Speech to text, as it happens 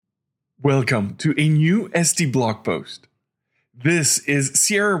Welcome to a new ST blog post. This is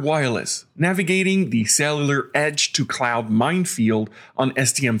Sierra Wireless navigating the cellular edge-to-cloud minefield on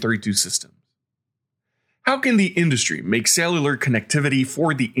STM32 systems. How can the industry make cellular connectivity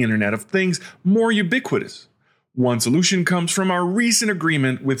for the Internet of Things more ubiquitous? One solution comes from our recent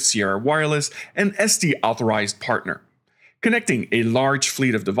agreement with Sierra Wireless, an ST authorized partner. Connecting a large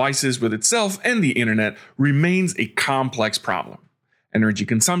fleet of devices with itself and the Internet remains a complex problem. Energy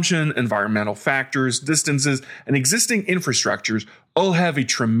consumption, environmental factors, distances, and existing infrastructures all have a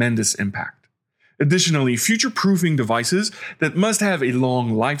tremendous impact. Additionally, future-proofing devices that must have a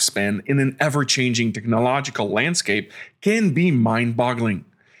long lifespan in an ever-changing technological landscape can be mind-boggling.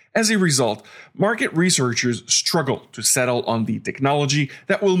 As a result, market researchers struggle to settle on the technology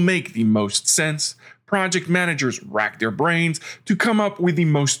that will make the most sense. Project managers rack their brains to come up with the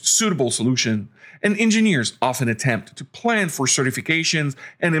most suitable solution, and engineers often attempt to plan for certifications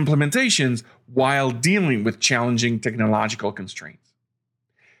and implementations while dealing with challenging technological constraints.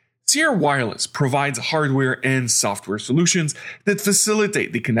 Sierra Wireless provides hardware and software solutions that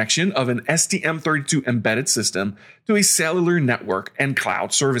facilitate the connection of an STM32 embedded system to a cellular network and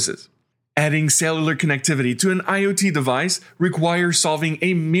cloud services. Adding cellular connectivity to an IoT device requires solving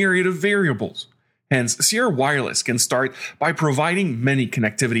a myriad of variables. Hence, Sierra Wireless can start by providing many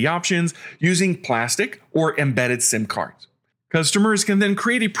connectivity options using plastic or embedded SIM cards. Customers can then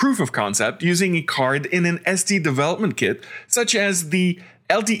create a proof of concept using a card in an ST development kit, such as the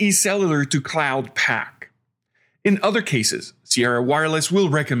LTE Cellular to Cloud Pack. In other cases, Sierra Wireless will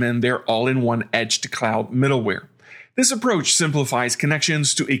recommend their all-in-one edge-to-cloud middleware. This approach simplifies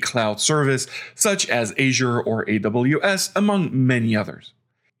connections to a cloud service, such as Azure or AWS, among many others.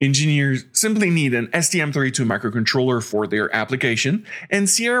 Engineers simply need an STM32 microcontroller for their application, and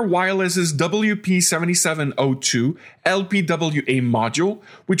Sierra Wireless's WP7702 LPWA module,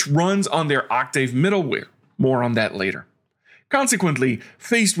 which runs on their Octave middleware. More on that later. Consequently,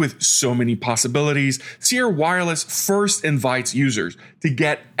 faced with so many possibilities, Sierra Wireless first invites users to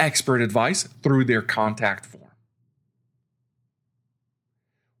get expert advice through their contact form.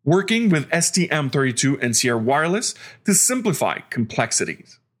 Working with STM32 and Sierra Wireless to simplify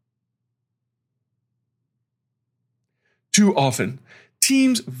complexities. Too often,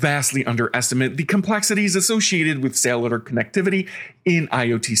 teams vastly underestimate the complexities associated with cellular connectivity in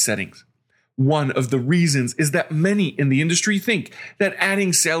IoT settings. One of the reasons is that many in the industry think that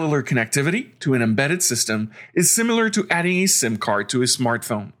adding cellular connectivity to an embedded system is similar to adding a SIM card to a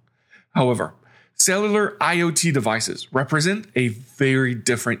smartphone. However, cellular IoT devices represent a very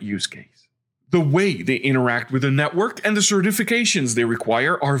different use case. The way they interact with the network and the certifications they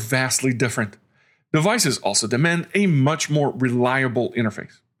require are vastly different. Devices also demand a much more reliable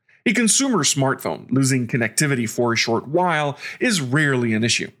interface. A consumer smartphone losing connectivity for a short while is rarely an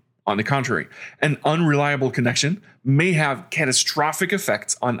issue. On the contrary, an unreliable connection may have catastrophic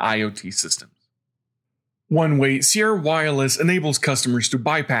effects on IoT systems. One way Sierra Wireless enables customers to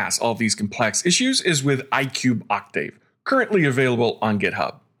bypass all these complex issues is with iCube Octave, currently available on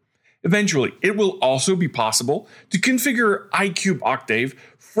GitHub. Eventually, it will also be possible to configure iCube Octave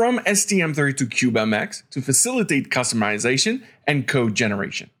from STM32 CubeMX to facilitate customization and code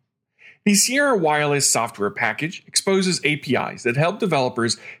generation. The Sierra Wireless software package exposes APIs that help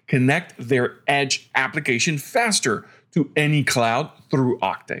developers connect their edge application faster to any cloud through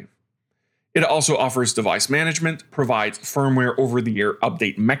Octave. It also offers device management, provides firmware over-the-air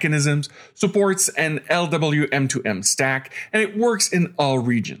update mechanisms, supports an LWM2M stack, and it works in all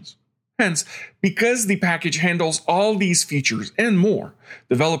regions. Hence, because the package handles all these features and more,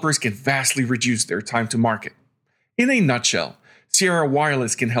 developers can vastly reduce their time to market. In a nutshell, Sierra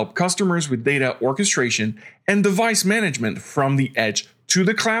Wireless can help customers with data orchestration and device management from the edge to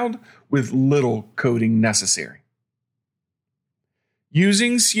the cloud with little coding necessary.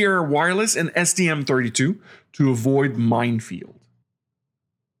 Using Sierra Wireless and STM32 to avoid Minefield.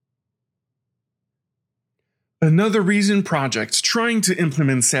 Another reason projects trying to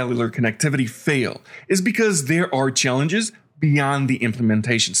implement cellular connectivity fail is because there are challenges beyond the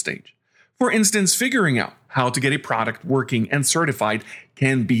implementation stage. For instance, figuring out how to get a product working and certified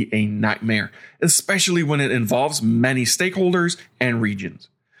can be a nightmare, especially when it involves many stakeholders and regions.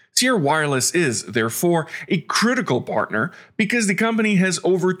 Sierra Wireless is, therefore, a critical partner because the company has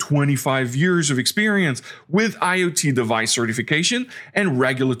over 25 years of experience with IoT device certification and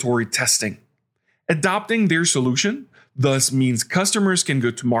regulatory testing. Adopting their solution thus means customers can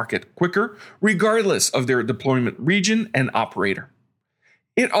go to market quicker regardless of their deployment region and operator.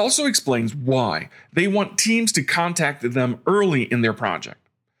 It also explains why they want teams to contact them early in their project.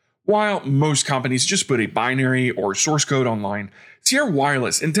 While most companies just put a binary or source code online, Sierra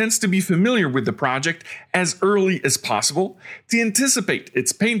Wireless intends to be familiar with the project as early as possible to anticipate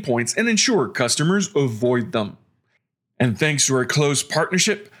its pain points and ensure customers avoid them. And thanks to our close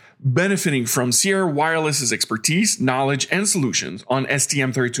partnership, benefiting from Sierra Wireless's expertise, knowledge, and solutions on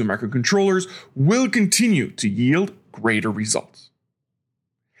STM32 microcontrollers will continue to yield greater results.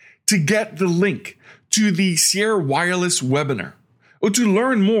 To get the link to the Sierra Wireless webinar, or to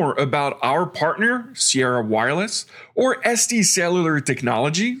learn more about our partner, Sierra Wireless, or ST Cellular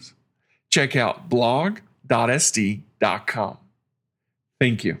Technologies, check out blog.st.com.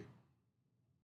 Thank you.